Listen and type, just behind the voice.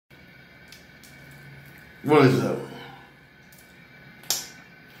What is up?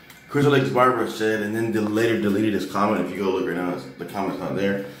 Crisalex Barba said, and then later deleted his comment. If you go look right now, the comment's not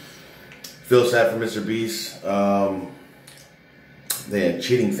there. Feel sad for Mr. Beast. They had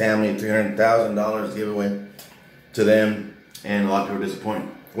cheating family, $300,000 giveaway to them, and a lot of people were disappointed.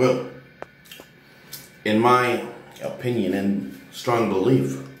 Well, in my opinion and strong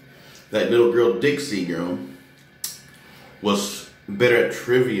belief, that little girl Dixie girl was better at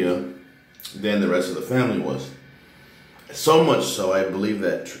trivia than the rest of the family was. So much so, I believe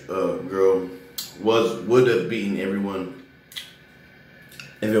that girl would have beaten everyone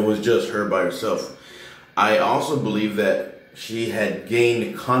if it was just her by herself. I also believe that she had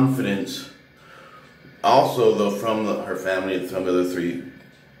gained confidence also, though, from her family, from the other three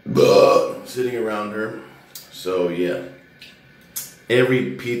sitting around her. So yeah,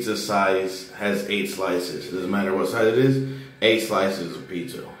 every pizza size has 8 slices. It doesn't matter what size it is, 8 slices of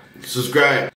pizza. Subscribe.